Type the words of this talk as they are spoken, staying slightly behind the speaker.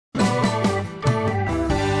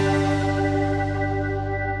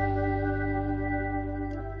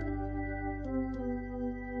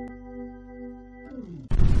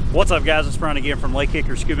What's up, guys? It's Bryan again from Lake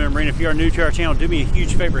Hickory Scuba and Marine. If you are new to our channel, do me a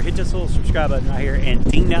huge favor, hit this little subscribe button right here and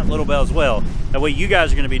ding that little bell as well. That way you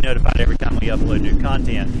guys are going to be notified every time we upload new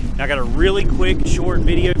content. Now I got a really quick short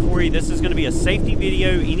video for you. This is going to be a safety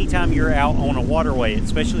video anytime you're out on a waterway,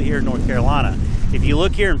 especially here in North Carolina. If you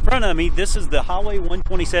look here in front of me, this is the Highway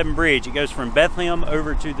 127 bridge. It goes from Bethlehem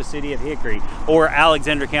over to the city of Hickory, or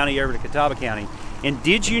Alexander County over to Catawba County. And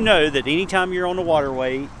did you know that anytime you're on the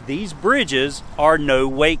waterway, these bridges are no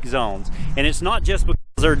wake zones? And it's not just because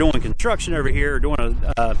they're doing construction over here or doing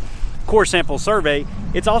a core sample survey.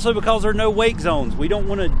 It's also because there are no wake zones. We don't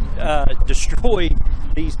want to destroy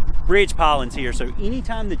these bridge pilings here. So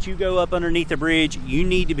anytime that you go up underneath the bridge, you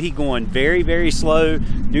need to be going very, very slow.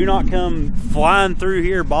 Do not come flying through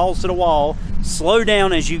here, balls to the wall. Slow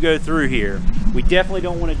down as you go through here. We definitely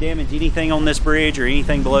don't want to damage anything on this bridge or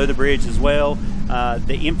anything below the bridge as well.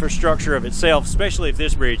 The infrastructure of itself, especially if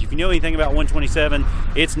this bridge, if you know anything about 127,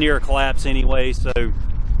 it's near a collapse anyway. So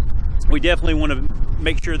we definitely want to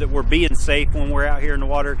make sure that we're being safe when we're out here in the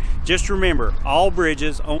water. Just remember, all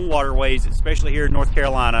bridges on waterways, especially here in North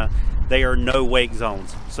Carolina, they are no wake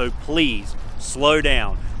zones. So please slow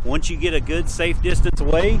down. Once you get a good safe distance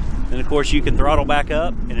away, then of course you can throttle back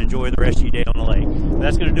up and enjoy the rest of your day on the lake.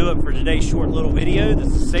 That's going to do it for today's short little video. This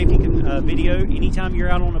is a safety video. Anytime you're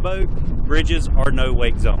out on a boat, bridges are no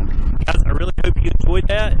wake zone. Guys, I really hope you enjoyed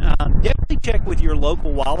that. Definitely check with your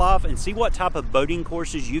local wildlife and see what type of boating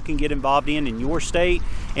courses you can get involved in your state.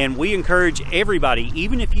 And we encourage everybody,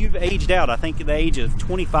 even if you've aged out, I think the age of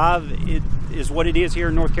 25 is what it is here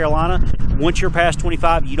in North Carolina. Once you're past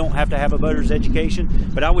 25, you don't have to have a boater's education,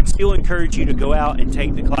 but I would still encourage you to go out and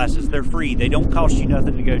take the classes. They're free. They don't cost you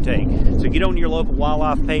nothing to go take. So get on your local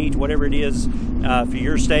wildlife page, whatever it is for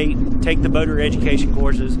your state, take the boater education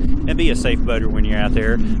courses, and be a safe boater when you're out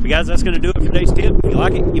there. But guys, that's going to do it for today's tip. If you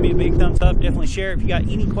like it, give me a big thumbs up. Definitely share it. If you got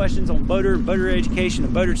any questions on boater education,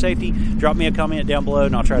 and boater safety, drop me a comment down below,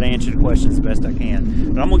 and I'll try to answer the questions the best I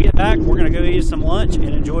can. But I'm going to get back. We're going to go eat some lunch and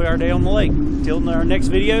enjoy our day on the lake. Till our next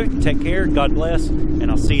video, take care, God bless, and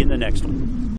I'll see you in the next one.